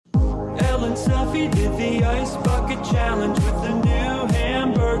Alan Selfie did the ice bucket challenge with the new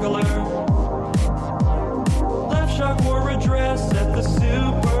Hamburglar. Left Shark wore a dress at the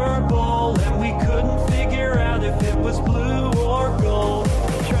Super Bowl, and we couldn't figure out if it was blue or gold.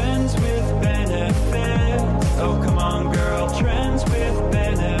 Trends with benefits. Oh, come on, girl. Trends with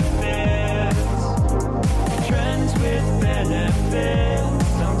benefits. Trends with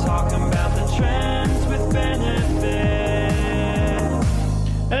benefits. I'm talking about the trends with benefits.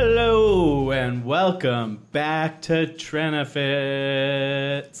 Hello and welcome back to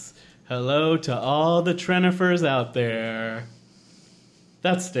Trenefits. Hello to all the Trenifers out there.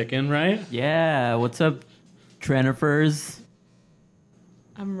 That's sticking, right? Yeah, what's up, Trenifers?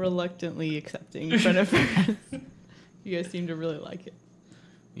 I'm reluctantly accepting Trenifers. You guys seem to really like it.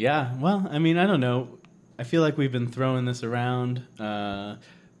 Yeah, well, I mean, I don't know. I feel like we've been throwing this around.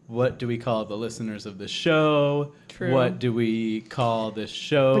 What do we call the listeners of the show? True. What do we call this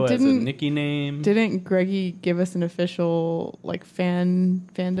show But as a Nicky name? Didn't Greggy give us an official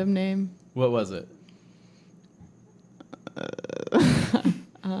fandom name? What was it?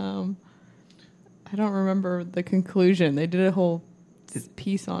 I don't remember the conclusion. They did a whole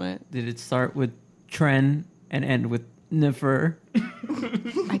piece on it. Did it start with Tren and end with Nifer?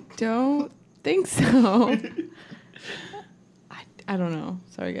 I don't think so. I don't know.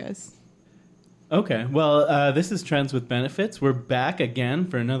 Sorry, guys. Okay, well, this is Trends with Benefits. We're back again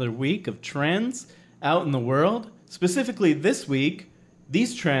for another week of trends out in the world. Specifically this week,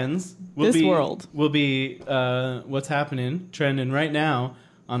 these trends will be what's happening, trending right now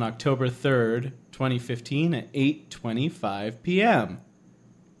on October 3rd, 2015 at 8:25 p.m.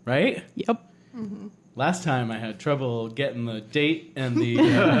 Right? Yep. Mm-hmm. Last time I had trouble getting the date and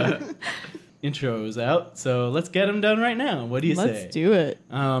the intros out, so let's get them done right now. What do you say? Let's do it.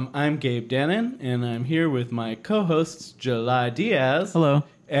 I'm Gabe Dannon, and I'm here with my co-hosts, July Diaz. Hello.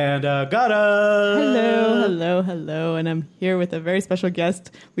 And Gata. Hello. And I'm here with a very special guest.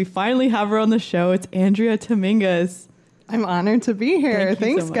 We finally have her on the show. It's Andrea Tomingas. I'm honored to be here. Thank you so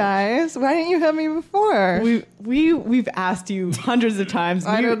Thanks, much. guys. Why didn't you have me before? We've asked you hundreds of times.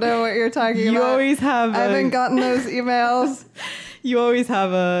 I don't know what you're talking about. You always have. I haven't gotten those emails. You always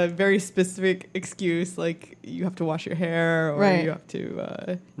have a very specific excuse, like you have to wash your hair, or Right. you have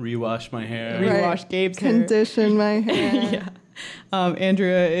to Rewash my hair. rewash Gabe's hair. Condition my hair. Yeah.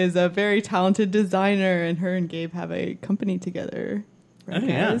 Andrea is a very talented designer, and her and Gabe have a company together. Right, Oh,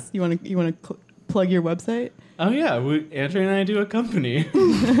 yeah. guys? You want to plug your website? Oh yeah, Andrea and I do a company.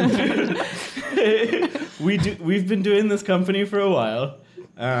 We've been doing this company for a while.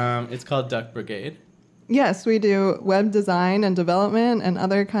 It's called Duck Brigade. Yes, we do web design and development and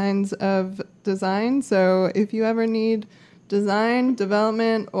other kinds of design. So if you ever need design,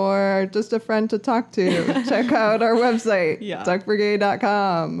 development, or just a friend to talk to, check out our website, Yeah.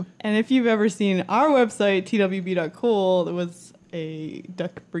 duckbrigade.com. And if you've ever seen our website, twb.cool, it was a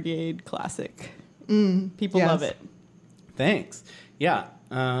Duck Brigade classic. People yes. love it. Thanks. Yeah.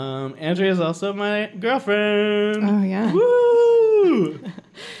 Andrea's also my girlfriend. Oh, yeah. Woo!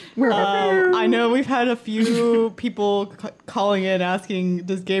 I know we've had a few people calling in asking,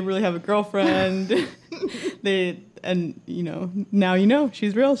 does Gabe really have a girlfriend? Now you know.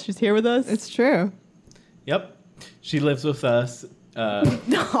 She's real. She's here with us. It's true. Yep. She lives with us.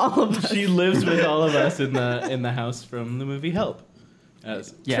 all of us. She lives with all of us in the house from the movie Help.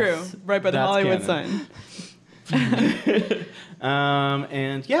 Yes. True. Right by the That's Hollywood canon. sign. I'm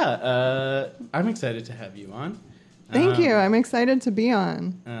excited to have you on. Thank you. I'm excited to be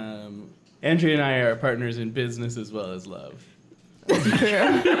on. Andrea and I are partners in business as well as love.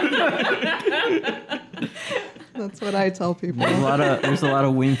 That's what I tell people. There's a lot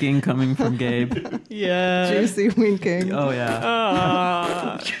of winking coming from Gabe. Yeah. Juicy winking. Oh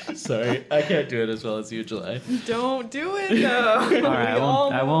yeah. Sorry, I can't do it as well as you, July. Don't do it, though. All right,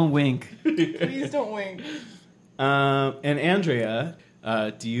 I won't wink. Please don't wink. And Andrea,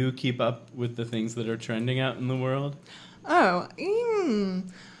 do you keep up with the things that are trending out in the world? Oh,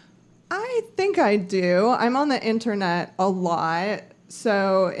 I think I do. I'm on the internet a lot.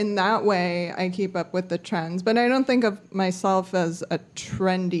 So in that way, I keep up with the trends. But I don't think of myself as a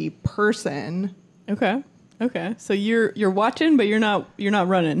trendy person. Okay. So you're watching, but you're not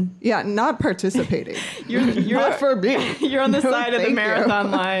running. Yeah, not participating. You're not for me. You're on the No, side of the thank marathon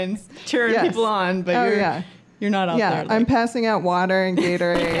you. lines, cheering Yes. people on, but you're not out Yeah, there. I'm passing out water and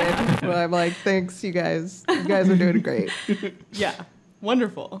Gatorade. But I'm like, thanks, you guys. You guys are doing great. Yeah,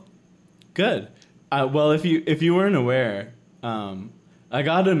 wonderful. Good. Well, if you weren't aware,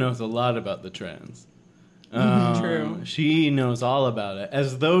 Agata knows a lot about the trends. True. She knows all about it,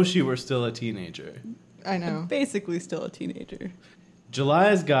 as though she were still a teenager. I know. Basically still a teenager.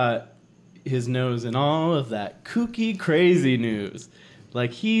 July's got his nose in all of that kooky, crazy news.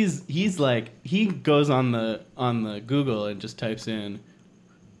 Like he's like he goes on the Google and just types in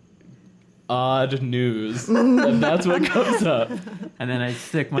odd news, and that's what comes up. And then I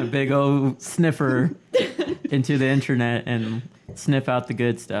stick my big old sniffer into the internet and sniff out the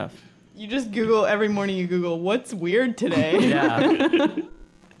good stuff. You just Google every morning. You Google what's weird today. Yeah.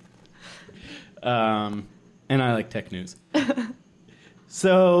 And I like tech news.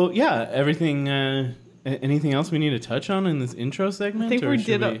 So yeah, everything. Anything else we need to touch on in this intro segment? I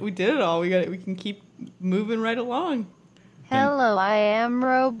think we did it all. We can keep moving right along. Hello, I am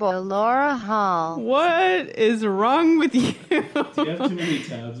Robo Laura Hall. What is wrong with you? Do you have too many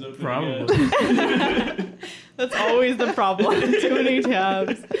tabs open? Probably. That's always the problem. Too many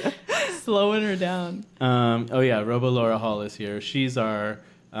tabs. Slowing her down. Oh yeah, Robo Laura Hall is here. She's our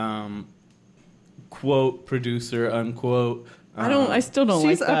quote producer, unquote. I still don't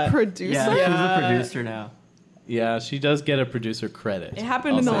like that. She's a producer? Yeah, she's a producer now. Yeah, she does get a producer credit. It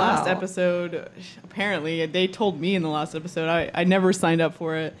happened in the last episode. Apparently, they told me in the last episode. I never signed up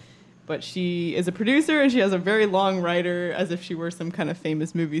for it. But she is a producer, and she has a very long writer, as if she were some kind of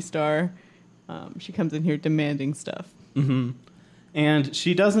famous movie star. She comes in here demanding stuff. Mm-hmm. And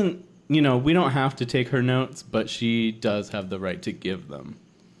she doesn't, we don't have to take her notes, but she does have the right to give them.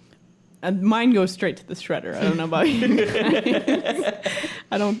 And mine goes straight to the shredder. I don't know about you guys.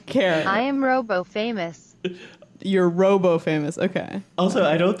 I don't care. I am Robo Famous. You're Robo Famous. Okay. Also,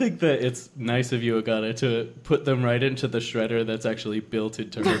 I don't think that it's nice of you, Agata, to put them right into the shredder that's actually built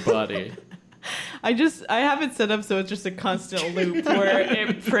into her body. I have it set up so it's just a constant loop where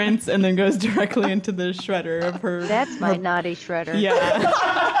it prints and then goes directly into the shredder of her. That's my naughty shredder.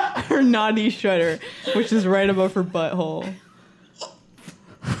 Yeah. Her naughty shredder, which is right above her butthole.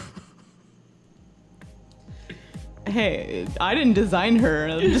 Hey, I didn't design her.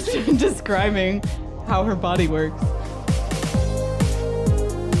 I'm just describing how her body works.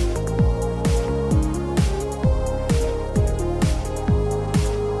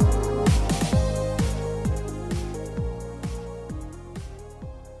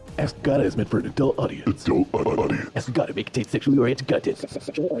 Ask Agata is meant for an adult audience. Adult audience. Ask Agata may contain sexually oriented content.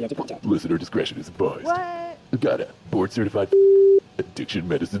 Listener discretion is advised. What? Agata, board certified addiction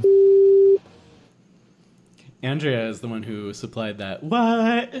medicine. Andrea is the one who supplied that.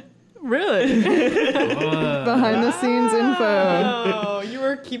 What? Really? Behind the scenes info. Oh, you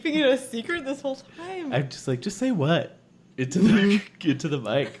were keeping it a secret this whole time. I'm just like, just say what? Into the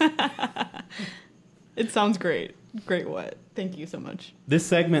mic. It sounds great. Great what? Thank you so much. This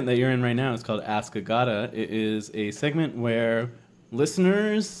segment that you're in right now is called Ask Agata. It is a segment where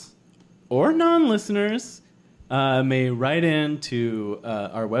listeners or non-listeners may write in to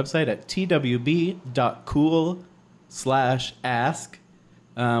our website at twb.cool/ask.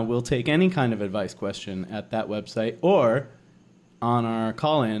 We'll take any kind of advice question at that website or on our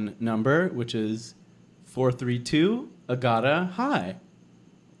call-in number, which is 432-AGATA-HI.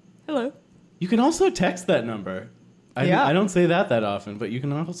 Hello. You can also text that number. I don't say that often, but you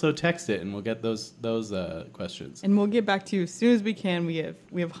can also text it, and we'll get those questions. And we'll get back to you as soon as we can. We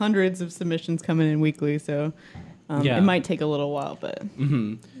have hundreds of submissions coming in weekly, so it might take a little while, but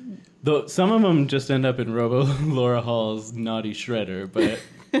though some of them just end up in Robo Laura Hall's naughty shredder, but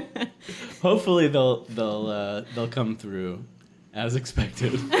hopefully they'll come through as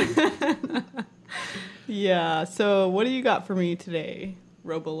expected. Yeah. So what do you got for me today,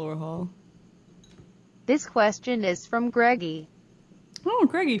 Robo Laura Hall? This question is from Greggy. Oh,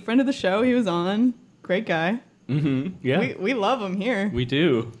 Greggy, friend of the show. He was on. Great guy. Mm-hmm. Yeah. We love him here. We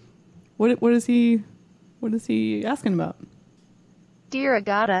do. What is he asking about? Dear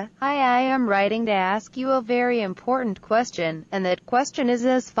Agata, hi, I am writing to ask you a very important question, and that question is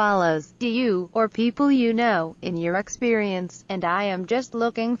as follows. Do you, or people you know, in your experience, and I am just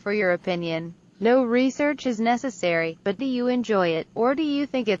looking for your opinion. No research is necessary, but do you enjoy it, or do you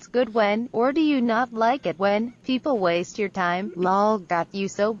think it's good when, or do you not like it when, people waste your time? Lol, got you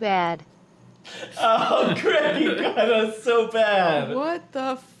so bad. Oh, Greggy got us so bad. What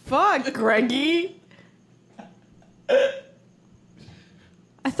the fuck, Greggy?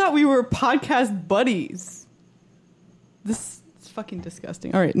 I thought we were podcast buddies. This is fucking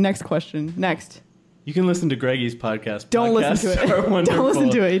disgusting. All right, next question. Next. You can listen to Greggy's podcast. Don't listen to it. Don't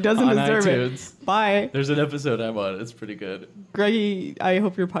listen to it. He doesn't deserve iTunes. it. Bye. There's an episode I'm on. It's pretty good. Greggy, I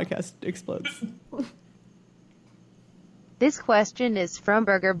hope your podcast explodes. This question is from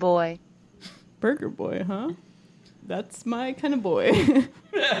Burger Boy. Burger Boy, huh? That's my kind of boy.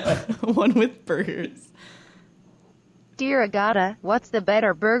 One with burgers. Dear Agata, what's the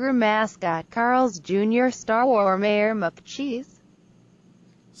better burger mascot, Carl's Jr., Star Wars, or Mayor McCheese?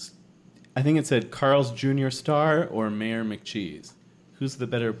 I think it said Carl's Jr. Star or Mayor McCheese. Who's the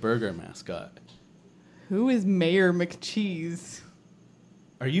better burger mascot? Who is Mayor McCheese?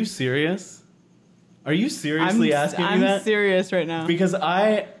 Are you serious? Are you seriously asking me that? I'm serious right now. Because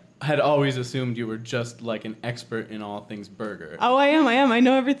I had always assumed you were just like an expert in all things burger. Oh, I am. I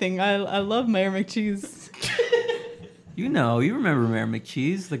know everything. I love Mayor McCheese. You remember Mayor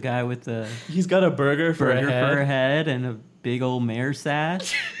McCheese, the guy with the He's got a burger for a head. and a big old mayor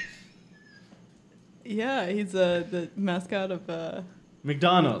sash. Yeah, he's the mascot of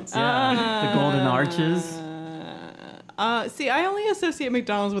McDonald's. Yeah, the Golden Arches. See, I only associate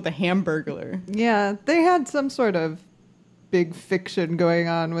McDonald's with a Hamburglar. Yeah, they had some sort of big fiction going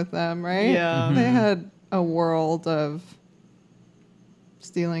on with them, right? Yeah. They had a world of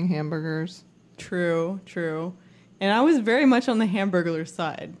stealing hamburgers. True. And I was very much on the Hamburglar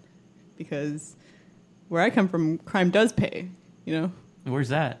side because where I come from, crime does pay, Where's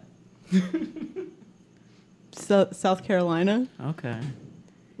that? South Carolina. Okay.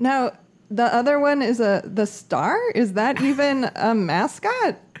 Now, the other one is the star? Is that even a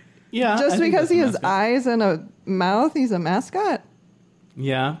mascot? Yeah. Just I think because that's a he has mascot. eyes and a mouth, he's a mascot?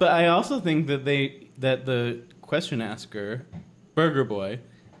 Yeah, but I also think that the question asker, Burger Boy,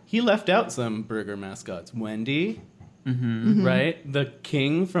 he left out some burger mascots. Wendy, right? The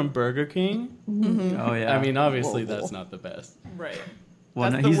King from Burger King. Oh yeah. I mean, obviously that's not the best. Right. Well,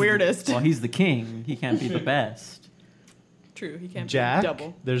 That's no, the he's weirdest. Well, he's the king. He can't be the best. True, he can't Jack. be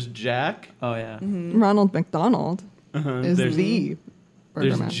double. There's Jack. Oh yeah. Ronald McDonald is There's the burger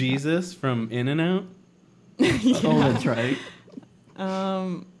There's mascot. Jesus from In-N-Out. Oh, that's right.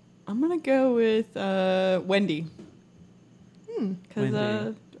 I'm gonna go with Wendy. Because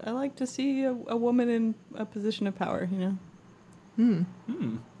Wendy. I like to see a woman in a position of power,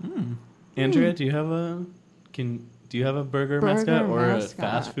 Andrea, do you have a burger mascot or mascot. a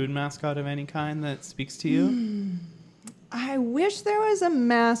fast food mascot of any kind that speaks to you? I wish there was a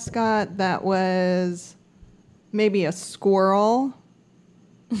mascot that was maybe a squirrel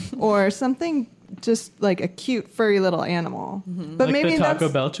or something just like a cute furry little animal. But Like maybe the Taco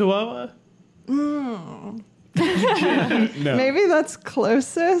that's Bell Chihuahua? No. maybe that's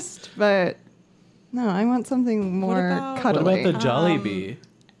closest, but no, I want something more about- What cuddly. about the Jollibee?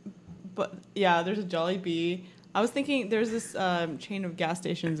 But yeah, there's a Jollibee. I was thinking there's this chain of gas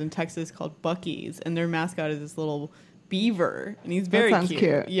stations in Texas called Buc-ee's, and their mascot is this little beaver, and he's very sounds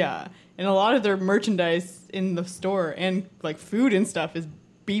cute. Yeah, and a lot of their merchandise in the store and like food and stuff is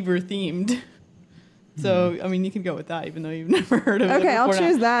beaver themed. So I mean, you can go with that, even though you've never heard of it. Okay, I'll before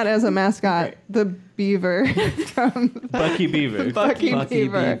choose now. that as a mascot. Right. The beaver from Bucky Beaver. Bucky Bucky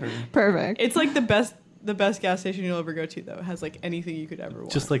Beaver. Beaver. Perfect. It's like the best gas station you'll ever go to, though. It has like anything you could ever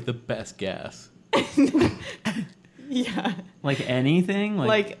want. Just like the best gas. yeah, Like anything?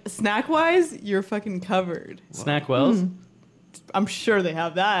 like snack wise, you're fucking covered. Snack Wells? I'm sure they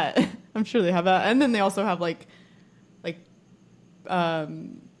have that. And then they also have like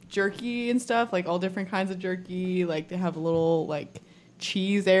jerky and stuff, like all different kinds of jerky. Like they have a little like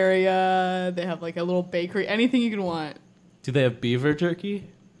cheese area. They have like a little bakery. Anything you can want. Do they have beaver jerky?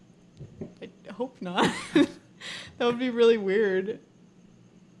 I hope not. That would be really weird.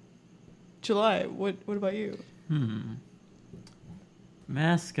 July, what about you?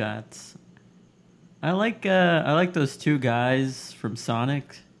 Mascots. I like those two guys from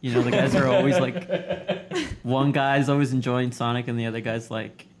Sonic. You know, the guys are always like, one guy's always enjoying Sonic and the other guy's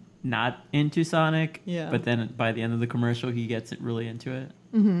like not into Sonic. Yeah. But then by the end of the commercial, he gets it really into it.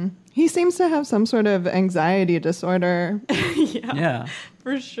 He seems to have some sort of anxiety disorder. Yeah.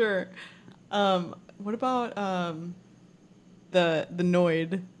 For sure. What about the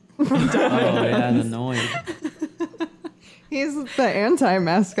Noid? Oh yeah, the Noid. He's the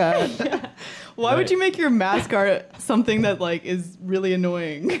anti-mascot. Why would you make your mascot something that like is really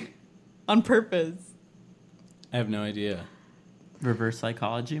annoying on purpose? I have no idea. Reverse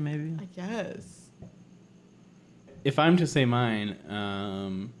psychology, maybe. I guess. If I'm to say mine,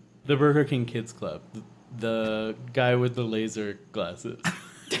 the Burger King Kids Club. The guy with the laser glasses.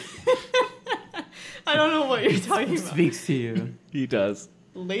 I don't know what you're talking about. Speaks to you. He does.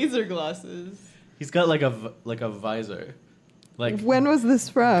 Laser glasses. He's got like a visor. Like When was this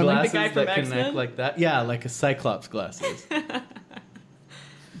from? glasses the guy from that connect X-Men? like that. Yeah, like a Cyclops glasses.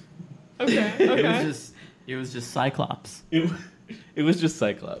 Okay. It was just Cyclops. It was just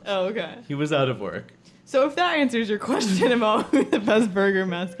Cyclops. Oh, okay. He was out of work. So if that answers your question about who the best burger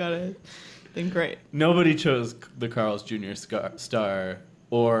mascot is, then great. Nobody chose the Carl's Jr. Star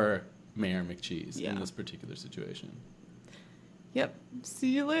or Mayor McCheese Yeah. in this particular situation. Yep. See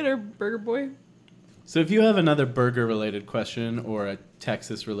you later, Burger Boy. So if you have another burger-related question or a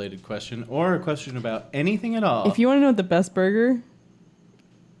Texas-related question or a question about anything at all... If you want to know what the best burger...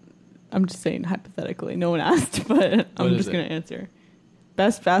 I'm just saying hypothetically. No one asked, but I'm just going to answer.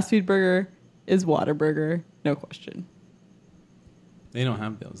 Best fast food burger is Whataburger. No question. They don't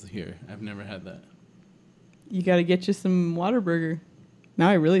have those here. I've never had that. You got to get you some Whataburger. Now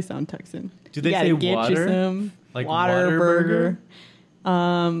I really sound Texan. Do they say water? Some like Whataburger.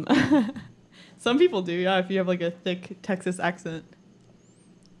 Some people do, yeah, if you have like a thick Texas accent.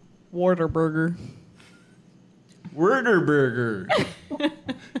 Whataburger. Whataburger.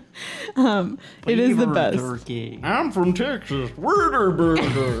 It is the best. Turkey. I'm from Texas.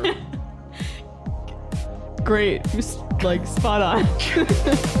 Whataburger. Great. Like, spot on.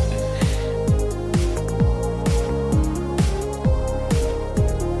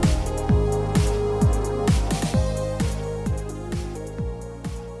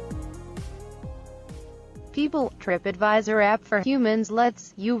 People TripAdvisor app for humans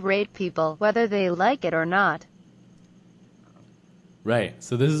lets you rate people whether they like it or not. Right.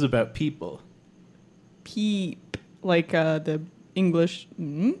 So this is about people. Peep. Like the English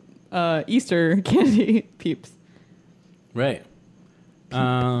Easter candy Peeps. Right.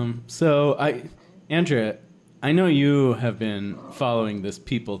 So Andrea, I know you have been following this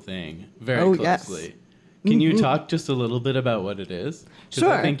people thing very closely. Yes. Can you talk just a little bit about what it is? Because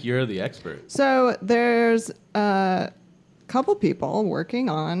Sure. I think you're the expert. So there's a couple people working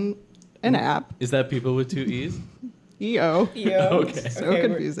on an app. Is that people with 2 E's? EO. Okay. So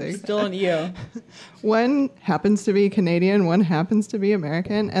confusing. Still an EO. One happens to be Canadian, one happens to be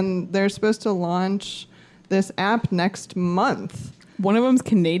American, and they're supposed to launch this app next month. One of them's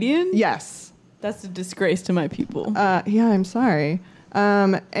Canadian? Yes. That's a disgrace to my people. Yeah, I'm sorry.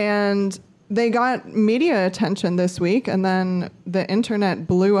 And they got media attention this week, and then the internet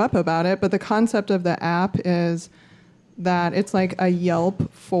blew up about it. But the concept of the app is that it's like a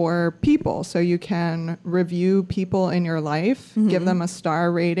Yelp for people. So you can review people in your life, give them a star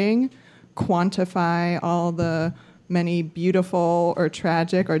rating, quantify all the many beautiful or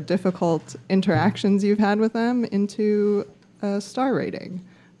tragic or difficult interactions you've had with them into a star rating.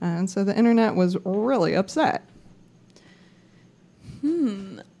 And so the internet was really upset.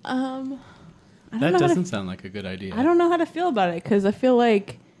 That doesn't sound like a good idea. I don't know how to feel about it because I feel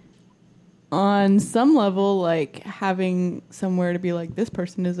like on some level, like having somewhere to be like, this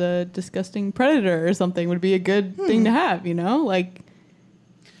person is a disgusting predator or something would be a good thing to have, you know? Like,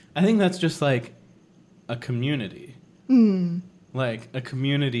 I think that's just like a community. Like a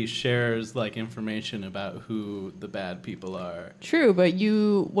community shares like information about who the bad people are. true, but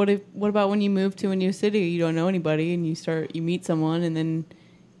what about when you move to a new city, you don't know anybody and you meet someone and then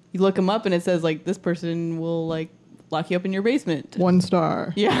you look them up and it says like, this person will like lock you up in your basement. 1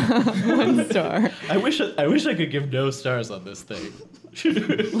 star. Yeah, 1 star. I wish I could give no stars on this thing.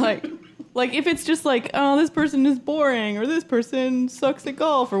 Like if it's just like, oh, this person is boring or this person sucks at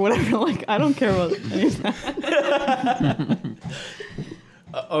golf or whatever, like I don't care about any of that.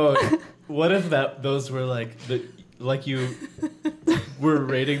 What if those were like you were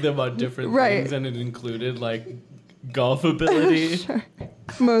rating them on different Right. things and it included like golf ability? Sure.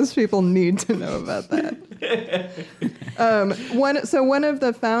 Most people need to know about that. One of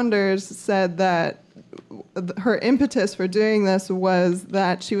the founders said that her impetus for doing this was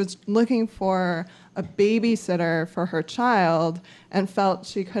that she was looking for a babysitter for her child and felt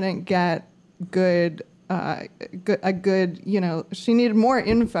she couldn't get she needed more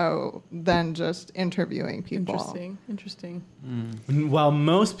info than just interviewing people. Interesting. While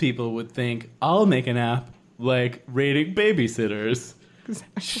most people would think, I'll make an app like rating babysitters,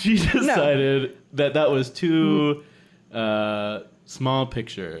 she decided that was too small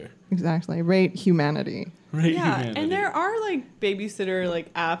picture. Exactly. Rate humanity. Rate Yeah, humanity. and there are like babysitter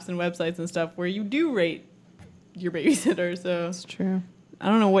like apps and websites and stuff where you do rate your babysitter. So It's true. I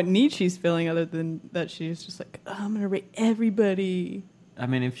don't know what need she's feeling other than that she's just like, oh, I'm gonna rate everybody. I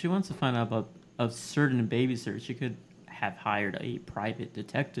mean, if she wants to find out about a certain babysitter, she could have hired a private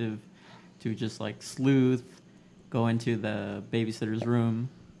detective to just like sleuth, go into the babysitter's room,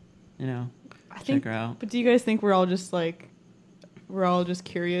 check her out. But do you guys think we're all just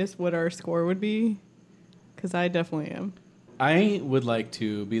curious what our score would be? Because I definitely am. I would like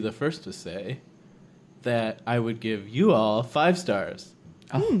to be the first to say that I would give you all 5 stars.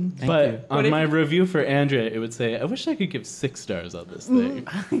 Oh, thank you. But on my review for Andrea, it would say, I wish I could give 6 stars on this thing.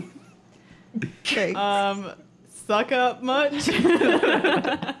 Thanks. Suck up much?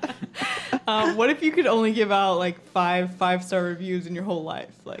 What if you could only give out like 5-star reviews in your whole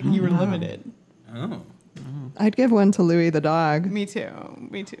life? Like you were limited. Oh. I'd give one to Louie the dog. Me too.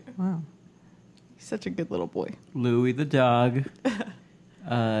 Wow. He's such a good little boy. Louis the dog.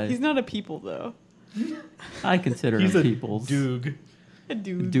 He's not a people, though. I consider He's him a people's. Doog. A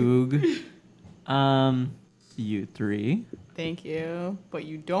dude. Doog. You three. Thank you. But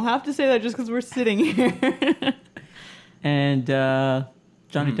you don't have to say that just because we're sitting here. And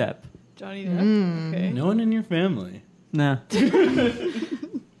Johnny Depp. Johnny Depp. Okay. No one in your family. Nah.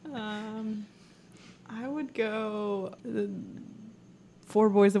 I would go Four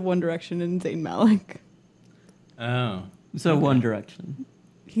Boys of One Direction and Zayn Malik. Oh. So One Direction.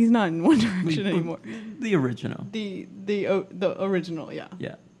 He's not in One Direction anymore. The original. The original, yeah.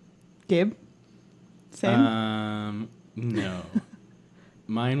 Yeah. Gabe? Same? No.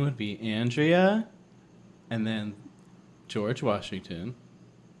 Mine would be Andrea, and then George Washington,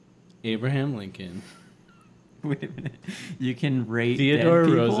 Abraham Lincoln, Wait a minute. You can rate Theodore dead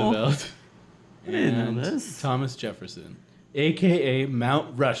people? Roosevelt, I didn't know and this. Thomas Jefferson, a.k.a.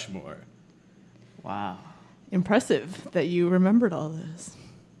 Mount Rushmore. Wow. Impressive that you remembered all this.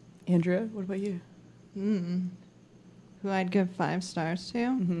 Andrea, what about you? Who I'd give 5 stars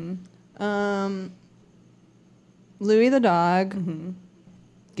to? Mm-hmm. Louis the dog. Mm-hmm.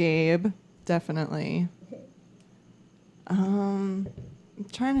 Gabe, definitely. I'm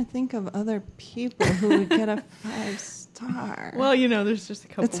trying to think of other people who would get a 5-star. Well, there's just a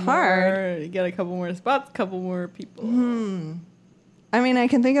couple It's more. hard. You get a couple more spots, a couple more people. I mean, I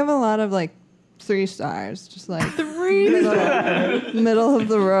can think of a lot of 3 stars, just 3 middle of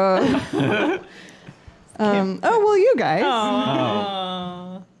the road. You guys.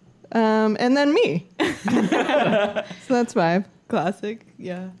 Aww. And then me. So that's 5. Classic.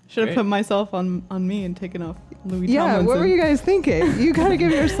 Yeah. Should have Great. put myself on me and taken off Louis Yeah, Tomlinson. what were you guys thinking? You gotta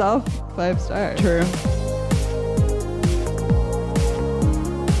give yourself 5 stars. True.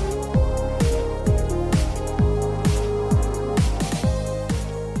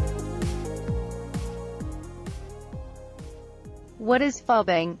 What is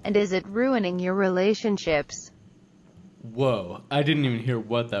phubbing, and is it ruining your relationships? Whoa. I didn't even hear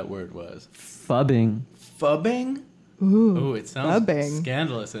what that word was. Phubbing. Phubbing? Ooh. Oh, it sounds Phubbing.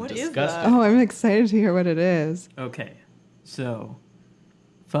 scandalous and What is disgusting. Oh, I'm excited to hear what it is. Okay. So,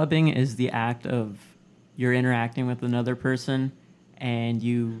 phubbing is the act of you're interacting with another person and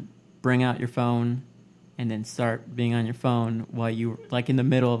you bring out your phone and then start being on your phone while you, in the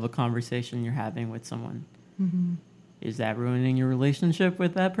middle of a conversation you're having with someone. Mm-hmm. Is that ruining your relationship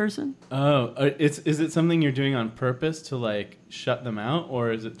with that person? Oh, is it something you're doing on purpose to shut them out,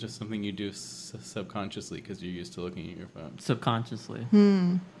 or is it just something you do subconsciously because you're used to looking at your phone? Subconsciously.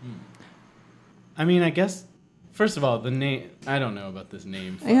 I mean, I guess first of all, the name. I don't know about this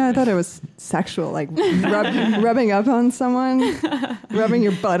name. Yeah, I thought it was sexual, rubbing up on someone, rubbing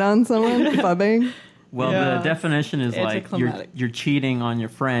your butt on someone, phubbing. Well, Yeah. the definition is Anticlimactic. you're cheating on your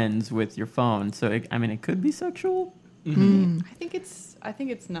friends with your phone. So, it could be sexual. Mm-hmm. I think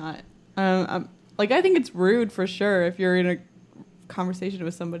it's not. I think it's rude for sure if you're in a conversation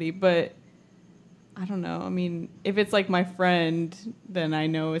with somebody, but I don't know. I mean, if it's my friend, then I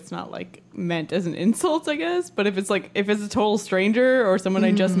know it's not meant as an insult, I guess. But if it's a total stranger or someone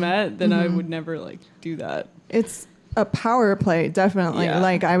I just met, then I would never do that. It's a power play, definitely. Yeah.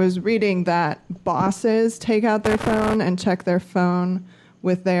 I was reading that bosses take out their phone and check their phone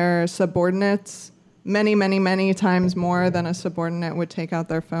with their subordinates many, many, many times more than a subordinate would take out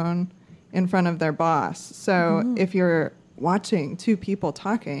their phone in front of their boss. So if you're watching 2 people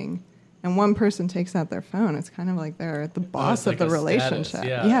talking and one person takes out their phone, it's kind of like they're the boss it's of like the a relationship. status,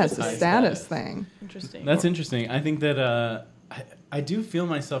 yeah, it's a a high status status. thing. Interesting. That's interesting. I think that I do feel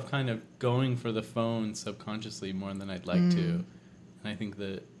myself kind of going for the phone subconsciously more than I'd like to, and I think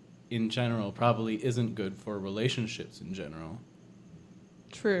that in general probably isn't good for relationships in general.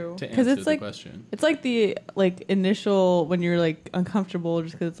 True. To Because answer it's the question. it's the initial when you're uncomfortable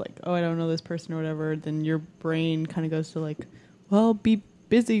just because it's I don't know this person or whatever. Then your brain kind of goes to well, be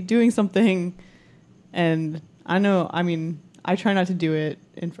busy doing something. And I know. I mean, I try not to do it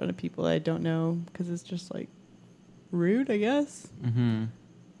in front of people I don't know because it's just rude, I guess. Mm-hmm.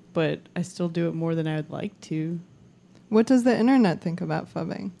 But I still do it more than I would like to. What does the internet think about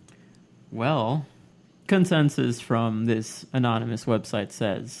phubbing? Well, consensus from this anonymous website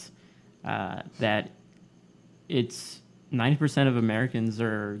says that it's 90% of Americans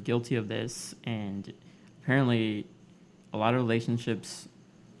are guilty of this, and apparently a lot of relationships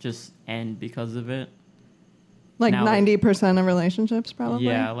just end because of it. Now- 90% of relationships, probably?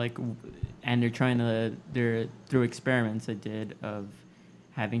 Yeah, and they're through experiments they did of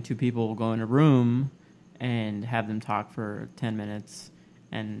having 2 people go in a room and have them talk for 10 minutes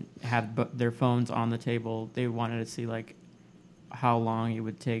and have their phones on the table. They wanted to see how long it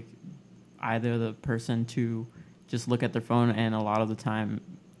would take either the person to just look at their phone, and a lot of the time,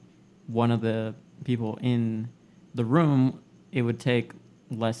 one of the people in the room, it would take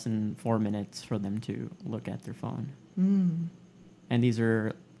less than 4 minutes for them to look at their phone. And these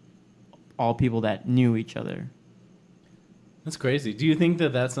are all people that knew each other. That's crazy. Do you think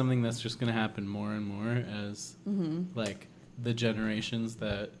that that's something that's just going to happen more and more as, like, the generations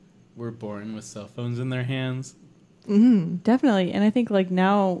that were born with cell phones in their hands? Definitely. And I think, like,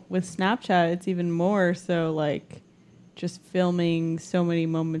 now with Snapchat, it's even more so, like, just filming so many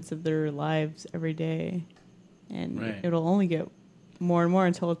moments of their lives every day. And it'll only get more and more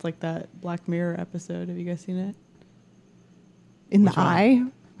until it's like that Black Mirror episode. Have you guys seen it? In the eye?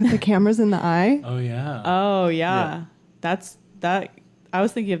 With the cameras in the eye? Oh, yeah. Oh, yeah. That's that. I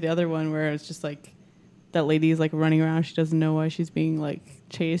was thinking of the other one where it's just like that lady is like running around. She doesn't know why she's being like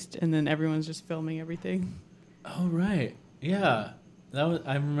chased, and then everyone's just filming everything. Oh, right. Yeah.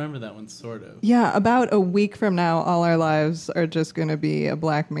 I remember that one sort of. Yeah, about a week from now, all our lives are just going to be a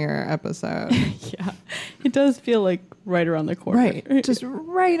Black Mirror episode. Yeah. It does feel like right around the corner. Right. Just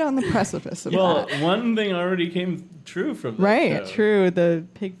right on the precipice of Well, that. one thing already came true from that show. True. The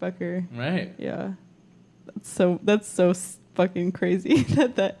pig fucker. Right. Yeah. That's so fucking crazy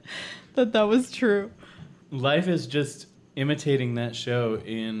that was true. Life is just imitating that show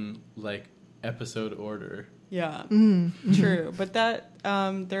in, like, episode order. Yeah. True. But that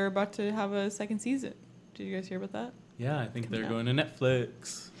they're about to have a second season. Did you guys hear about that? Yeah, I think they're going to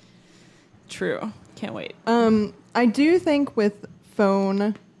Netflix. True. Can't wait. I do think with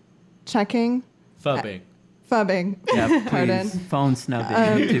phone checking, Fubbing. fubbing. Yeah, Pardon. please. Phone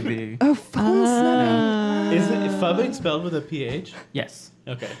snubbing to be. Oh, phone snubbing. Is it fubbing spelled with a PH? Yes.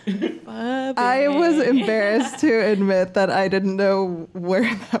 Okay. I was embarrassed to admit that I didn't know where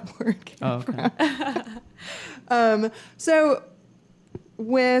that word came from. So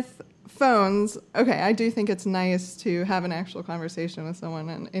with phones, okay, I do think it's nice to have an actual conversation with someone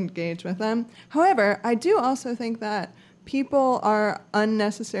and engage with them. However, I do also think that people are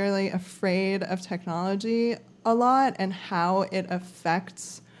unnecessarily afraid of technology a lot and how it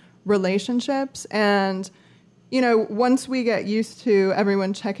affects relationships. And, you know, once we get used to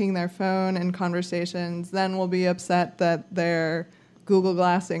everyone checking their phone in conversations, then we'll be upset that they're Google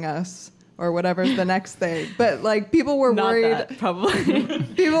Glassing us or whatever's the next thing. But, like, people were worried. That, probably.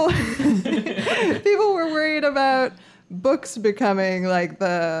 People were worried about books becoming everyone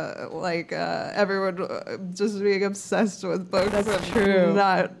just being obsessed with books. That's true.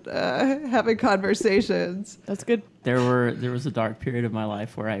 Not having conversations. That's good. There was a dark period of my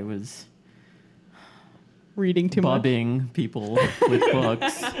life where I was Reading too much. bubbing people with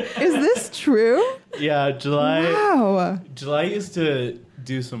books. Is this true? Yeah, July. Wow. July used to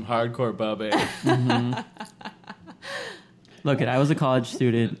do some hardcore bubbing. Look, I was a college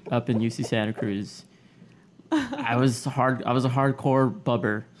student up in UC Santa Cruz. I was a hardcore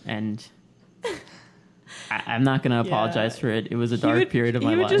bubber, and I'm not going to apologize for it. It was a dark period of my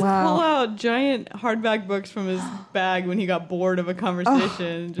life. He would just Wow. pull out giant hardback books from his bag when he got bored of a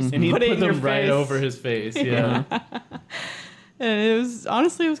conversation, just And he'd put it put in your them right face. over his face. Yeah. And it was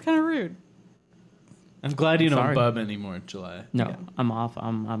kind of rude. I'm glad you don't Sorry. bub anymore, July. No, Yeah. I'm off.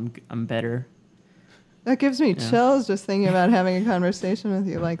 I'm better. That gives me Yeah. chills just thinking about having a conversation with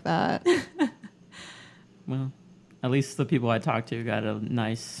you like that. Well, at least the people I talked to got a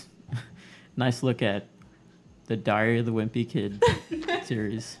nice look at the Diary of the Wimpy Kid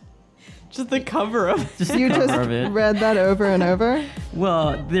series. Just the cover of it. Just the You cover just of it. read that over and over?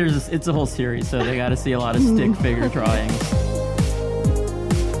 Well, it's a whole series, so they got to see a lot of stick figure drawings.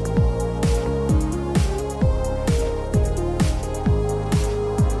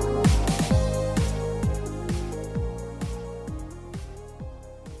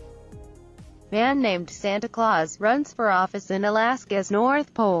 Man named Santa Claus runs for office in Alaska's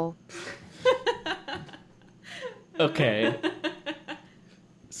North Pole. Okay.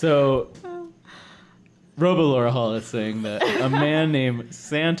 So, Robolora Hall is saying that a man named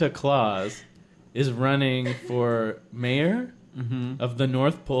Santa Claus is running for mayor of the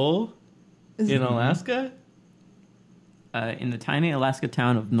North Pole in Alaska? In the tiny Alaska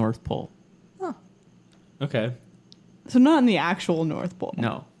town of North Pole. Okay. So not in the actual North Pole.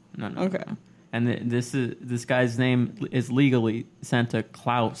 No. Okay. And this guy's name is legally Santa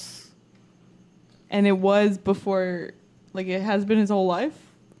Claus. And it was before, like it has been his whole life?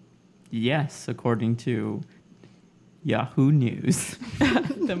 Yes, according to Yahoo News.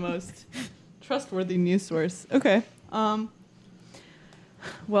 The most trustworthy news source. Okay.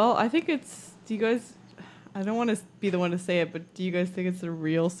 Well, I think it's, do you guys, I don't want to be the one to say it, but do you guys think it's the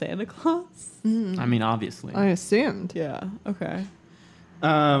real Santa Claus? I mean, obviously. I assumed. Yeah. Okay.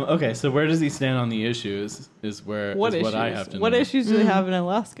 Okay, so where does he stand on the issues? What I have to know. What issues do they have in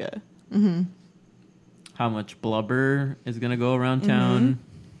Alaska? How much blubber is going to go around town?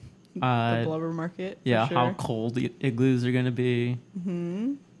 The blubber market. Yeah, for how sure. cold the igloos are going to be.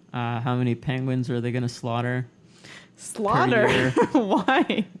 How many penguins are they going to slaughter? Slaughter? per year?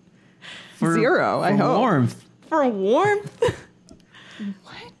 Why? Zero, I for hope. warmth. For warmth?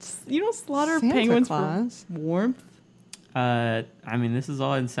 What? You don't slaughter Santa penguins Claus. for warmth? I mean, this is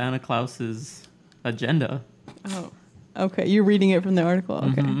all in Santa Claus's agenda. Oh. Okay, you're reading it from the article.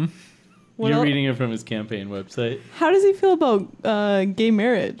 Okay. What You're el- reading it from his campaign website. How does he feel about gay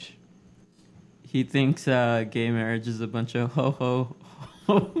marriage? He thinks gay marriage is a bunch of ho-ho.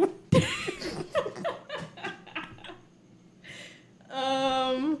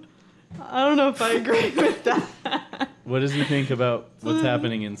 I don't know if I agree with that. What does he think about what's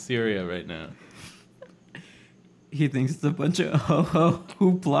happening in Syria right now? He thinks it's a bunch of ho-ho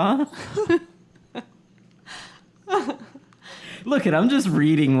hoopla. Look, I'm just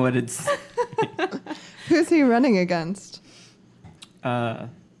reading what it's... Who's he running against? It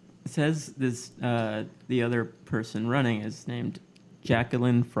says this, the other person running is named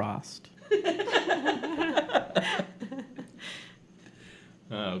Jacqueline Frost.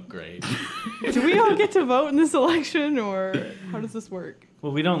 Oh, great. Do we all get to vote in this election, or how does this work?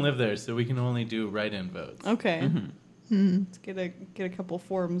 Well, we don't live there, so we can only do write-in votes. Okay. Let's get a couple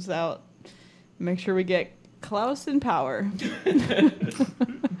forms out. Make sure we get Klaus in power.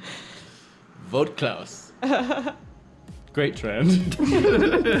 Vote Klaus. Great trend.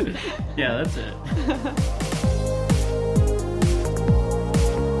 Yeah, that's it.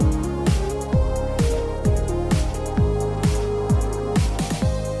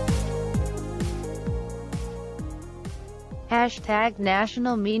 Hashtag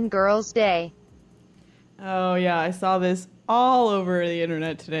National Mean Girls Day. Oh yeah, I saw this all over the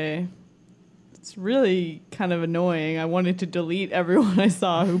internet today. It's really kind of annoying. I wanted to delete everyone I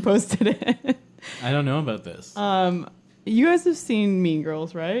saw who posted it. I don't know about this. You guys have seen Mean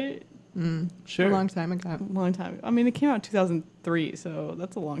Girls, right? Sure. A long time ago. A long time ago. I mean, it came out in 2003, so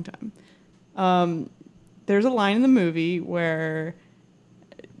that's a long time. There's a line in the movie where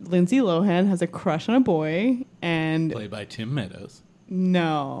Lindsay Lohan has a crush on a boy, and Played by Tim Meadows.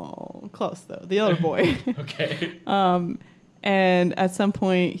 no, close though, the other boy. Okay. And at some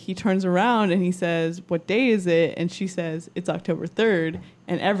point, he turns around and he says, "What day is it?" And she says, "It's October 3rd."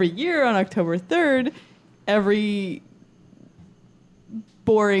 And every year on October 3rd, every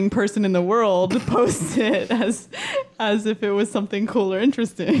boring person in the world posts it as if it was something cool or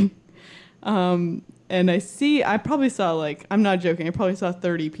interesting. And I probably saw, like, I'm not joking, I probably saw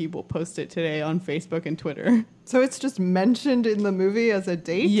 30 people post it today on Facebook and Twitter. So it's just mentioned in the movie as a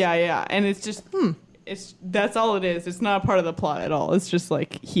date? Yeah. And it's just, that's all it is. It's not a part of the plot at all. It's just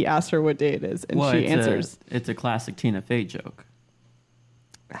like he asks her what day it is and she answers. It's a classic Tina Fey joke.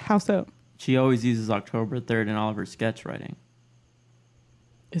 How so? She always uses October 3rd in all of her sketch writing.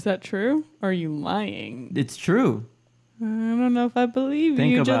 Is that true? Or are you lying? It's true. I don't know if I believe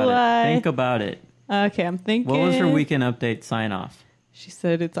Think you, about July. it. Think about it. Okay, I'm thinking. What was her weekend update sign off? She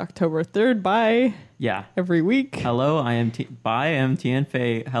said it's October 3rd. Bye. Yeah. Every week. Hello, I am Tian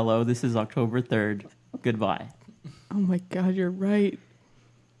Fei. Hello, this is October 3rd. Goodbye. Oh my God, you're right.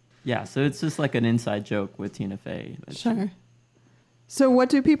 Yeah, so it's just like an inside joke with Tina Fey. Sure. So what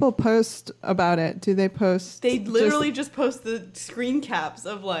do people post about it? Do they post... They literally just post the screen caps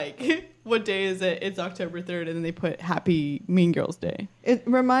of like, what day is it? It's October 3rd. And then they put Happy Mean Girls Day. It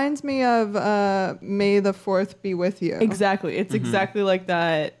reminds me of May the 4th be with you. Exactly. It's exactly like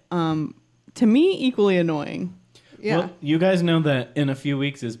that. To me, equally annoying. Yeah. Well, you guys know that in a few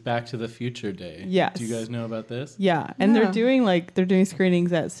weeks is Back to the Future Day. Yes. Do you guys know about this? Yeah. And Yeah. they're doing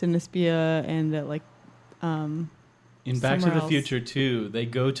screenings at Cinespia and at like, In Back to somewhere the else. Future 2, they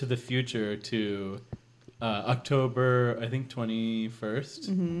go to the future to October, I think,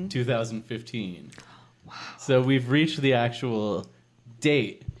 21st, 2015. Wow. So we've reached the actual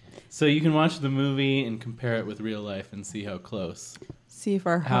date. So you can watch the movie and compare it with real life and see how close. see if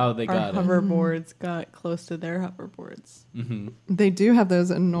our How they got it. hoverboards got close to their hoverboards. They do have those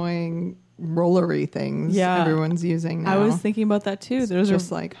annoying rollery things everyone's using now. I was thinking about that too. Those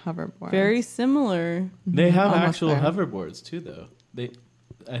just are like hoverboards. very similar. They have Almost actual there. hoverboards too, though.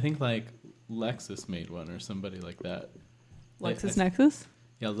 I think like Lexus made one or somebody like that. LexisNexis?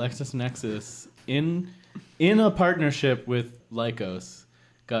 Yeah, LexisNexis in a partnership with Lycos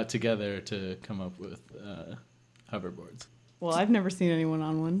got together to come up with hoverboards. Well, I've never seen anyone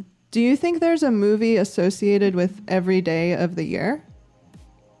on one. Do you think there's a movie associated with every day of the year?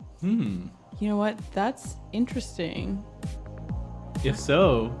 You know what? That's interesting. If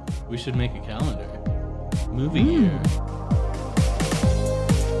so, we should make a calendar. Movie year.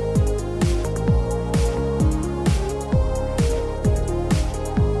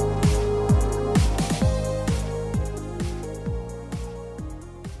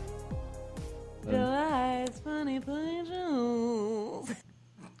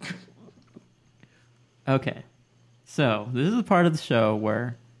 Okay, so this is a part of the show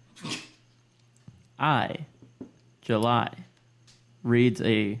where July, reads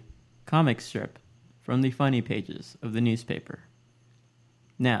a comic strip from the funny pages of the newspaper.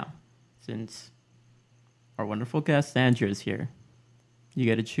 Now, since our wonderful guest Andrew is here, you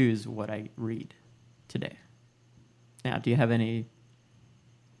got to choose what I read today. Now, do you have any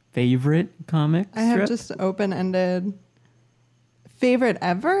favorite comic I have strip? just open-ended favorite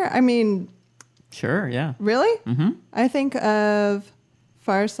ever. I mean, Sure, yeah. really? Mm-hmm. I think of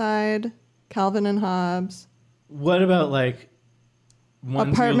Far Side, Calvin and Hobbes, What about like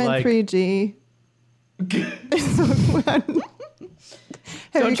ones Apartment you like? 3G.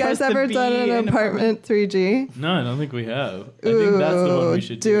 Have Don't you guys trust the ever bee done an in apartment 3G? No, I don't think we have. I think that's the one we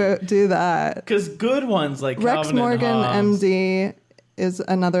should do. Do that. Because good ones like Rex Calvin Morgan, and Hobbes. MD, is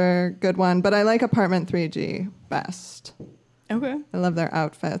another good one, but I like Apartment 3G best. Okay. I love their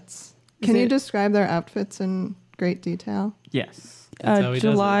outfits. Is Can you it- describe their outfits in great detail? Yes. That's how he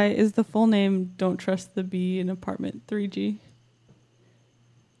does July is the full name. Don't trust the bee in apartment 3G.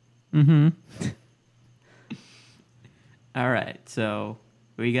 Mm-hmm. All right, so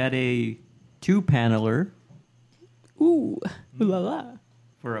we got a 2-paneler Ooh, ooh la la.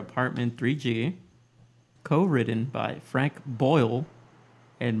 for Apartment 3G, co-written by Frank Boyle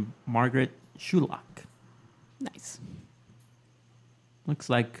and Margaret Shulock. Nice. Looks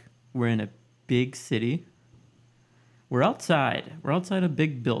like we're in a big city. We're outside. We're outside a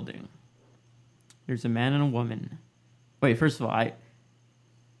big building. There's a man and a woman. Wait, first of all,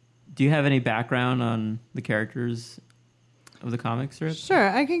 do you have any background on the characters of the comic strip? Sure,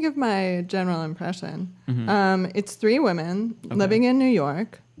 I can give my general impression. Mhm. It's 3 women Okay. living in New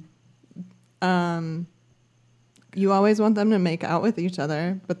York. You always want them to make out with each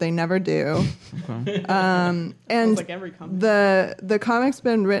other, but they never do. Okay. And Sounds like every comic. the comic's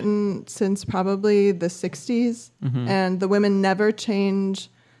been written since probably the 60s, and the women never change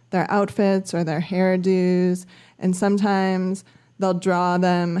their outfits or their hairdos, and sometimes they'll draw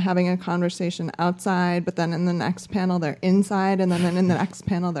them having a conversation outside, but then in the next panel they're inside, and then in the next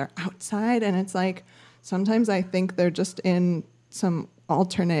panel they're outside, and it's like sometimes I think they're just in some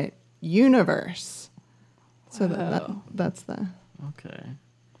alternate universe. So that's the Okay.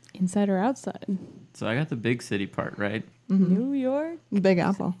 Inside or outside? So I got the big city part, right? New York. Big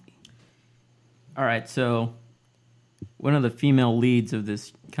Apple. All right, so one of the female leads of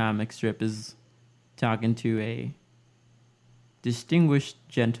this comic strip is talking to a distinguished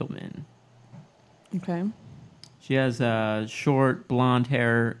gentleman. Okay. She has short blonde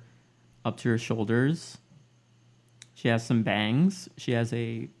hair up to her shoulders. She has some bangs. She has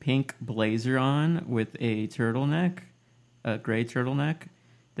a pink blazer on with a turtleneck, a gray turtleneck.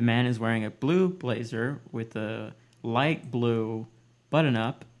 The man is wearing a blue blazer with a light blue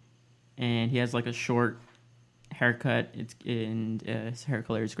button-up, and he has like a short haircut. His hair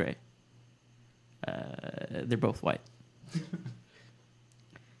color is gray. They're both white.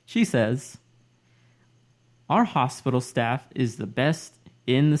 She says, "Our hospital staff is the best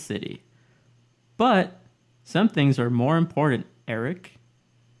in the city, but some things are more important, Eric."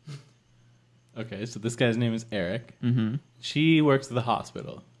 Okay, so this guy's name is Eric. Mm-hmm. She works at the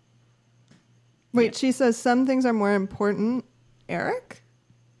hospital. Wait, she says some things are more important. Eric?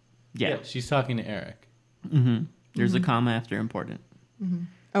 Yeah. She's talking to Eric. Mm-hmm. There's a comma after important.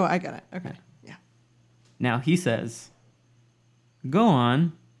 Oh, I get it. Okay. Yeah. Now he says, "Go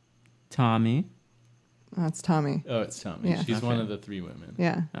on, Tommy." That's Tommy. Oh, it's Tommy. Yeah. She's one Okay. of the 3 women.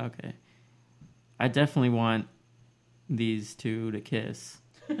 Yeah. Okay. I definitely want these two to kiss.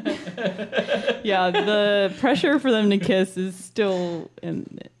 Yeah, the pressure for them to kiss is still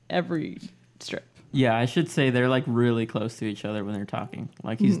in every strip. Yeah, I should say they're like really close to each other when they're talking.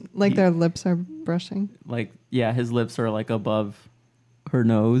 Like Like their lips are brushing. like yeah, his lips are like above her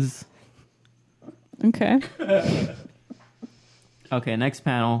nose. Okay. Okay, next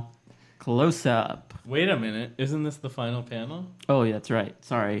panel. Close up. Wait a minute. Isn't this the final panel? Oh, yeah, that's right.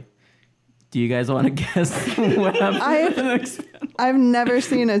 Sorry. Do you guys want to guess what happens in the next panel? I've never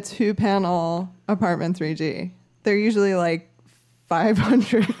seen a 2-panel Apartment 3G. They're usually like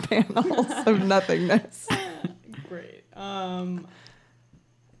 500 panels of nothingness. Great. I'm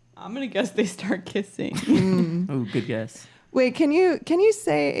gonna guess they start kissing. Oh, good guess. Wait, can you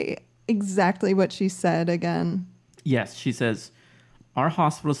say exactly what she said again? Yes, she says, Our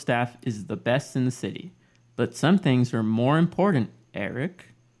hospital staff is the best in the city, but some things are more important, Eric.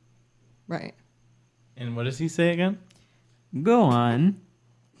 Right. And what does he say again? Go on,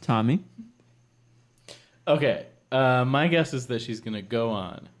 Tommy. Okay. My guess is that she's going to go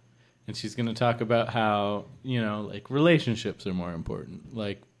on. And she's going to talk about how, like relationships are more important.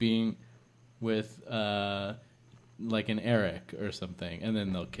 Like being with, like an Eric or something. And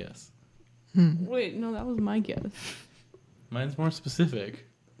then they'll kiss. Wait, no, that was my guess. Mine's more specific.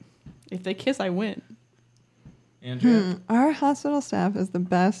 If they kiss, I win. Andrea? Our hospital staff is the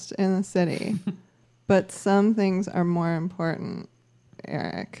best in the city, but some things are more important,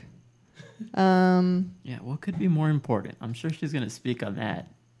 Eric. Yeah, what could be more important? I'm sure she's going to speak on that.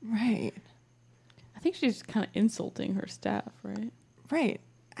 Right. I think she's kind of insulting her staff, right? Right.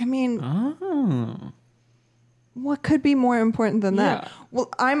 I mean, Oh. what could be more important than that? Yeah. Well,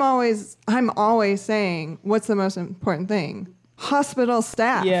 I'm always saying, what's the most important thing? Hospital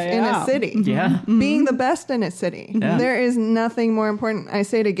staff in a city. Yeah. Being the best in a city. Yeah. There is nothing more important. I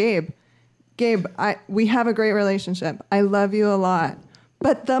say to Gabe, we have a great relationship. I love you a lot.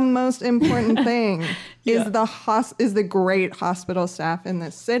 But the most important thing is the great hospital staff in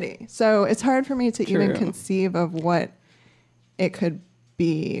this city. So it's hard for me to even conceive of what it could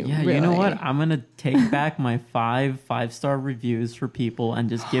be. Yeah, really. you know what? I'm going to take back my 5-star reviews for people and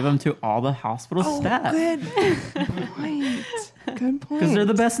just give them to all the hospital staff. Good point. Good point. Because they're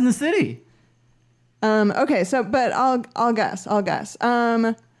the best in the city. Okay, so but I'll guess.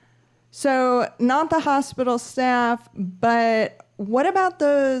 So not the hospital staff, but what about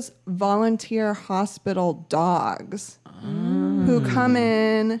those volunteer hospital dogs who come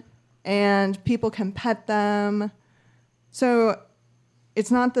in and people can pet them? So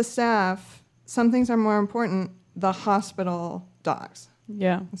it's not the staff. Some things are more important. The hospital dogs.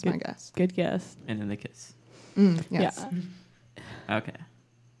 Yeah. That's my guess. Good guess. And then the kiss. Yes. Yeah. Okay.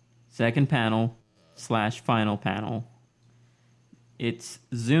 Second panel / final panel. It's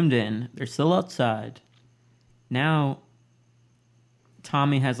zoomed in. They're still outside. Now,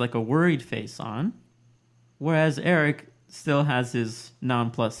 Tommy has like a worried face on, whereas Eric still has his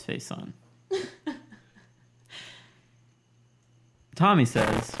nonplussed face on. Tommy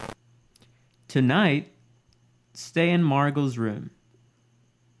says, tonight, stay in Margot's room.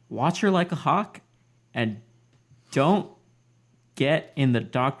 Watch her like a hawk and don't get in the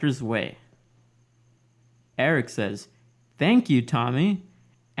doctor's way. Eric says, thank you, Tommy.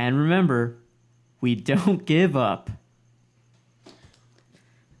 And remember, we don't give up.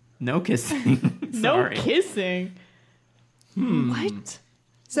 No kissing. No Sorry. kissing. What?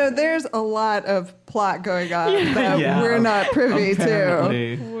 So there's a lot of plot going on that Yeah. we're not privy to.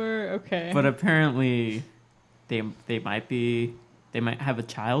 Apparently. We're okay. But apparently, they might have a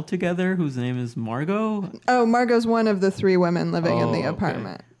child together whose name is Margot. Oh, Margot's one of the 3 women living in the okay.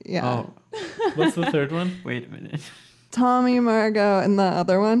 apartment. Yeah. Oh, What's the third one? wait a minute. Tommy, Margot, and the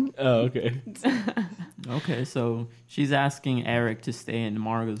other one. Oh, okay. Okay, so she's asking Eric to stay in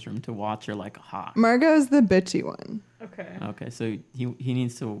Margot's room to watch her like a hawk. Margot's the bitchy one. okay. Okay, so he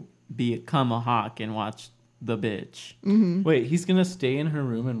needs to become a hawk and watch the bitch. Wait, he's going to stay in her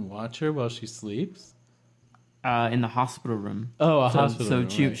room and watch her while she sleeps? In the hospital room. Oh, a So hospital room,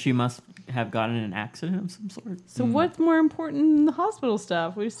 right. she must have gotten in an accident of some sort. So what's more important than the hospital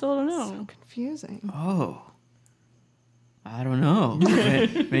staff? We still don't know. Confusing. Oh. I don't know.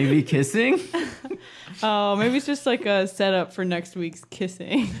 Maybe kissing? Oh, maybe it's just like a setup for next week's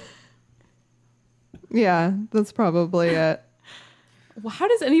kissing. Yeah, that's probably it. Well, how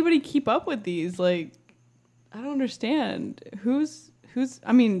does anybody keep up with these? Like, I don't understand. Who's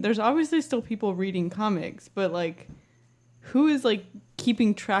I mean, there's obviously still people reading comics, but like, who is like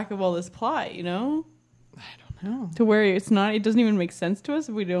keeping track of all this plot, you know? I don't know. To where it doesn't even make sense to us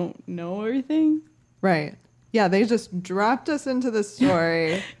if we don't know everything. Right. Yeah, they just dropped us into the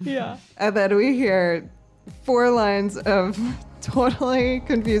story, Yeah. and then we hear 4 lines of totally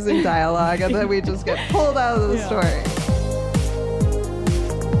confusing dialogue, and then we just get pulled out of the Yeah. story.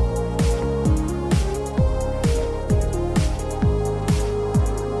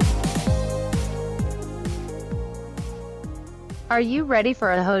 Are you ready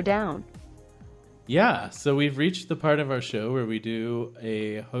for a hoedown? Yeah, so we've reached the part of our show where we do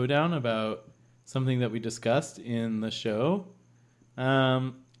a hoedown about something that we discussed in the show.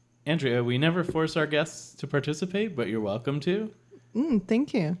 Andrea, we never force our guests to participate, but you're welcome to.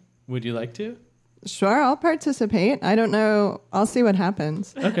 Thank you. Would you like to? Sure, I'll participate. I don't know. I'll see what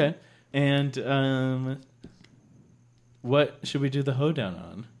happens. Okay. And what should we do the hoedown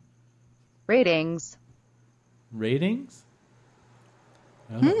on? Ratings. Ratings?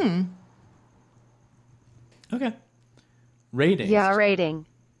 Oh. Okay. Ratings. Yeah, rating.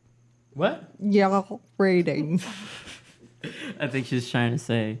 What? Yeah, ratings. I think she's trying to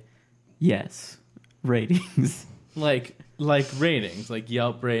say yes, ratings. Like ratings, like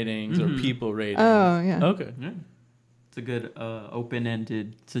Yelp ratings or people ratings. Oh, yeah. Okay. Yeah. It's a good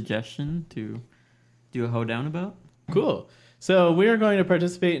open-ended suggestion to do a hoedown about. Cool. So we are going to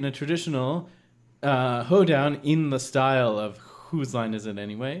participate in a traditional hoedown in the style of Whose Line Is It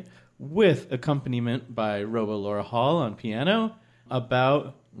Anyway? With accompaniment by Robo Laura Hall on piano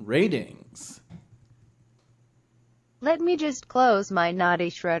about ratings. Let me just close my naughty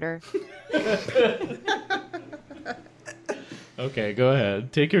shredder. Okay, go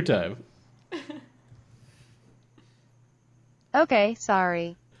ahead. Take your time. Okay,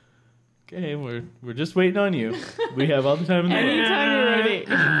 sorry. Okay, we're just waiting on you. We have all the time in the world. Anytime you're ready.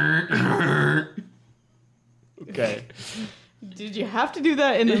 Okay. Did you have to do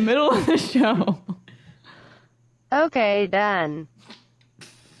that in the middle of the show? Okay, done.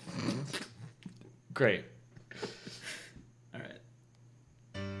 Great. All right.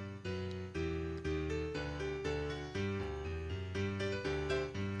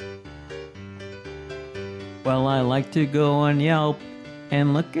 Well, I like to go on Yelp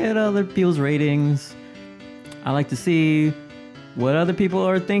and look at other people's ratings. I like to see what other people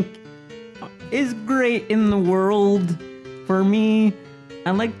are think is great in the world. For me,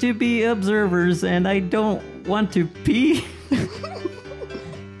 I like to be observers and I don't want to pee.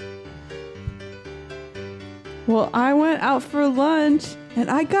 Well, I went out for lunch and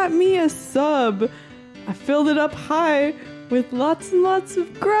I got me a sub. I filled it up high with lots and lots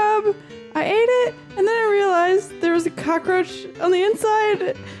of grub. I ate it and then I realized there was a cockroach on the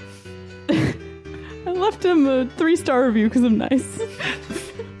inside. I left him a 3-star review because I'm nice.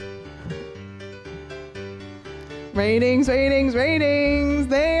 Ratings, ratings, ratings.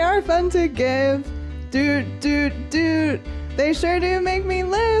 They are fun to give. Doot, doot, doot. They sure do make me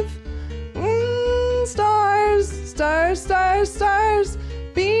live. Stars, stars, stars, stars.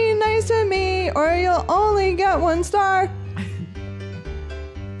 Be nice to me or you'll only get 1 star.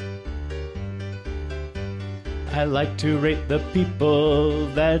 I like to rate the people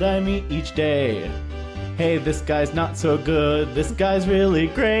that I meet each day. Hey, this guy's not so good. This guy's really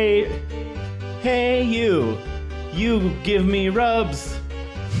great. Hey, you give me rubs.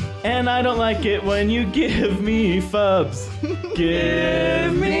 And I don't like it when you give me fubs.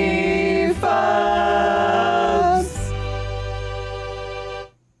 Give me fubs.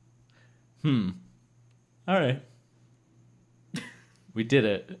 All right. We did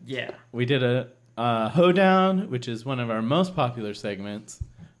it. Yeah. We did a hoedown, which is one of our most popular segments.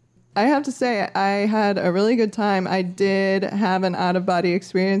 I have to say, I had a really good time. I did have an out-of-body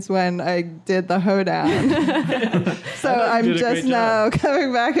experience when I did the hoedown. So I'm just now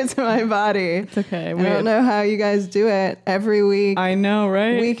coming back into my body. It's okay. I don't know how you guys do it every week. I know,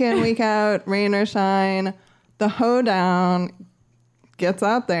 right? Week in, week out, rain or shine. The hoedown gets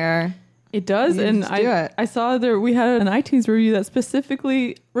out there. It does, You and just do it. I saw there we had an iTunes review that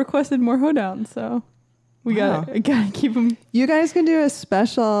specifically requested more hoedowns, so we Wow. gotta keep them. You guys can do a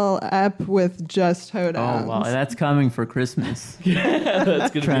special app with just hoedowns. Oh, wow. That's coming for Christmas.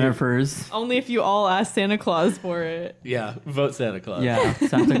 That's gonna Trennifers. Only if you all ask Santa Claus for it. Yeah, vote Santa Claus. Yeah,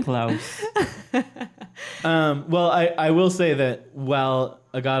 Santa Claus. Well, I will say that while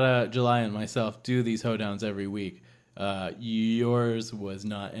Agata, July, and myself do these hoedowns every week, yours was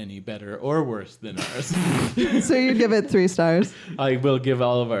not any better or worse than ours. So you give it 3 stars. I will give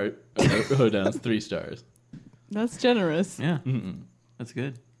all of our hoedowns 3 stars. That's generous. Yeah, that's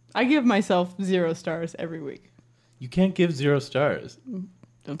good. I give myself 0 stars every week. You can't give 0 stars.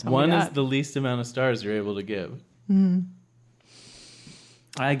 Don't tell One me is that. the least amount of stars you're able to give.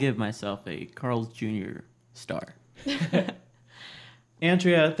 I give myself a Carl's Jr. star.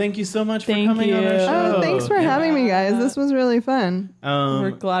 Andrea, thank you so much for Thank coming on our you. show. Oh, thanks for having me, guys. This was really fun.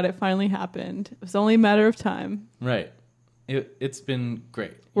 We're glad it finally happened. It was only a matter of time. Right. It's been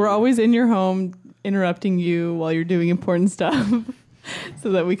great. We're always in your home interrupting you while you're doing important stuff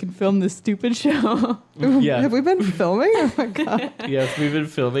so that we can film this stupid show. Yeah. Have we been filming? Oh my god. Yes, we've been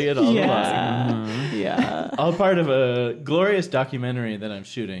filming it all along. Yeah. All part of a glorious documentary that I'm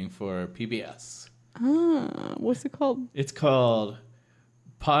shooting for PBS. What's it called? It's called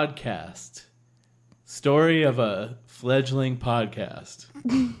Podcast. Story of a Fledgling Podcast.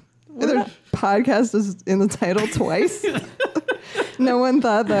 Their podcast is in the title twice. No one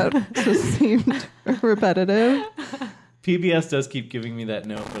thought that just seemed repetitive. PBS does keep giving me that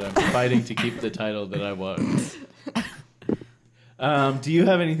note, but I'm fighting to keep the title that I want. Do you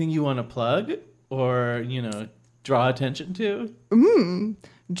have anything you want to plug or, draw attention to?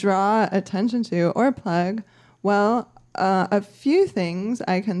 Draw attention to or plug. Well, a few things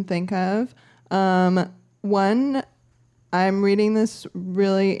I can think of. One, I'm reading this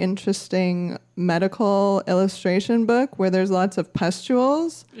really interesting medical illustration book where there's lots of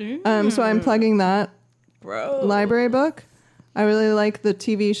pustules. So I'm plugging that library book. I really like the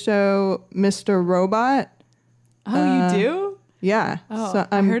TV show Mr. Robot. Oh, you do? Yeah. Oh, So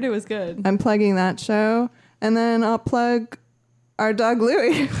I heard it was good. I'm plugging that show. And then I'll plug our dog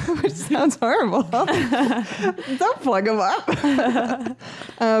Louie, which sounds horrible. Don't plug him up.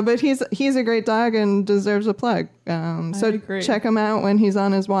 But he's a great dog and deserves a plug. So agree. check him out when he's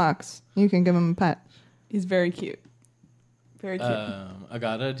on his walks. You can give him a pet. He's very cute. Very cute.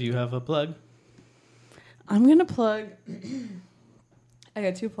 Agata, do you have a plug? I'm going to plug... I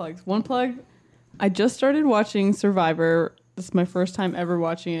got 2 plugs. One plug, I just started watching Survivor. This is my first time ever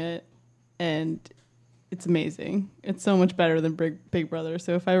watching it, and it's amazing. It's so much better than Big Brother.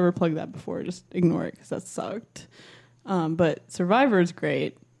 So if I ever plugged that before, just ignore it because that sucked. But Survivor is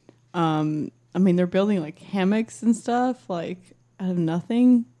great. I mean, they're building like hammocks and stuff like out of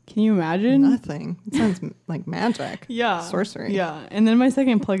nothing. Can you imagine? Nothing. It sounds like magic. Yeah. Sorcery. Yeah. And then my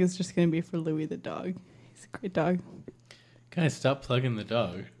second plug is just going to be for Louie the dog. He's a great dog. Guys, stop plugging the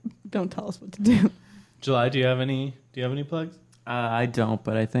dog. Don't tell us what to do. July, do you have any plugs? I don't,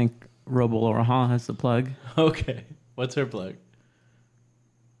 but I think Robo Laurent has the plug. Okay. What's her plug?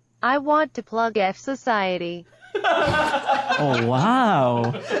 I want to plug F Society. Oh,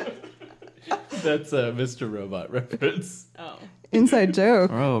 wow. That's a Mr. Robot reference. Oh. Inside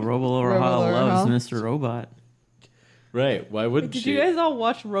joke. Oh, Robo Laurent loves Mr. Robot. Right. Why wouldn't Did she? you guys all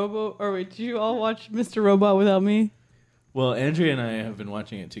watch did you all watch Mr. Robot without me? Well, Andrea and I have been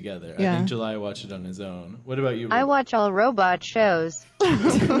watching it together. Yeah. I think July watched it on his own. What about you? I watch all robot shows.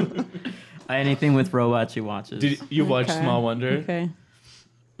 Anything with robots she watches. Did you watch Okay. Small Wonder? Okay.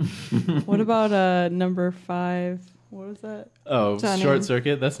 What about number 5? What was that? Oh, Johnny. Short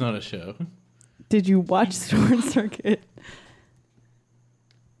Circuit? That's not a show. Did you watch Short Circuit?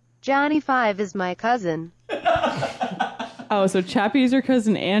 Johnny 5 is my cousin. Oh, so Chappie is your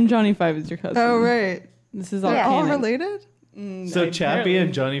cousin and Johnny 5 is your cousin. Oh, right. This is all They're all canon. related? So Chappie apparently.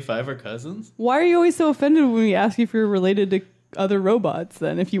 and Johnny 5 are cousins? Why are you always so offended when we ask if you're related to other robots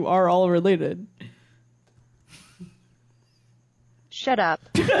then, if you are all related? Shut up.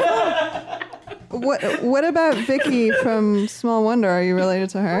 What about Vicky from Small Wonder? Are you related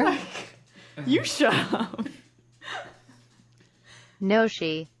to her? You shut up. No,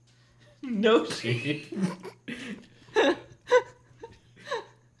 she. No, she.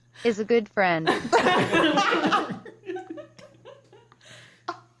 Is a good friend. All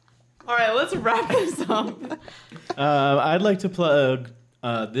right, let's wrap this up. I'd like to plug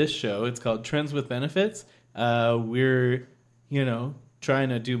this show. It's called Trends with Benefits. We're, trying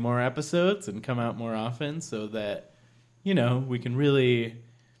to do more episodes and come out more often so that, we can really...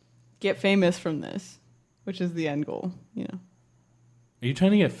 Get famous from this, which is the end goal, Are you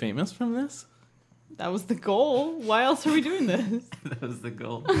trying to get famous from this? That was the goal. Why else are we doing this? That was the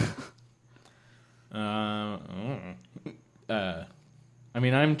goal. I'm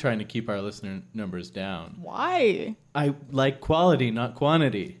trying to keep our listener numbers down. Why? I like quality, not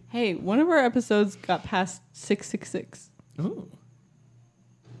quantity. Hey, one of our episodes got past 666. Ooh.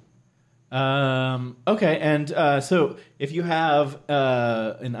 Okay, and so if you have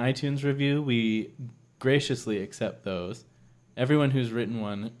an iTunes review, we graciously accept those. Everyone who's written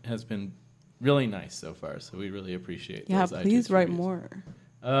one has been really nice so far, so we really appreciate those Please iTunes write reviews. more.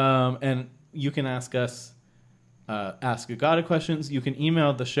 And you can ask us Ask Agata questions. You can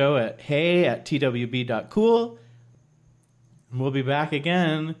email the show at hey@twb.cool. And we'll be back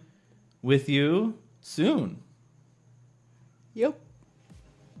again with you soon. Yep.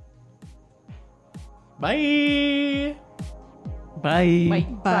 Bye. Bye.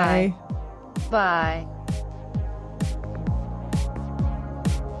 Bye. Bye.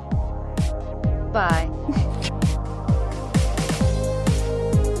 Bye.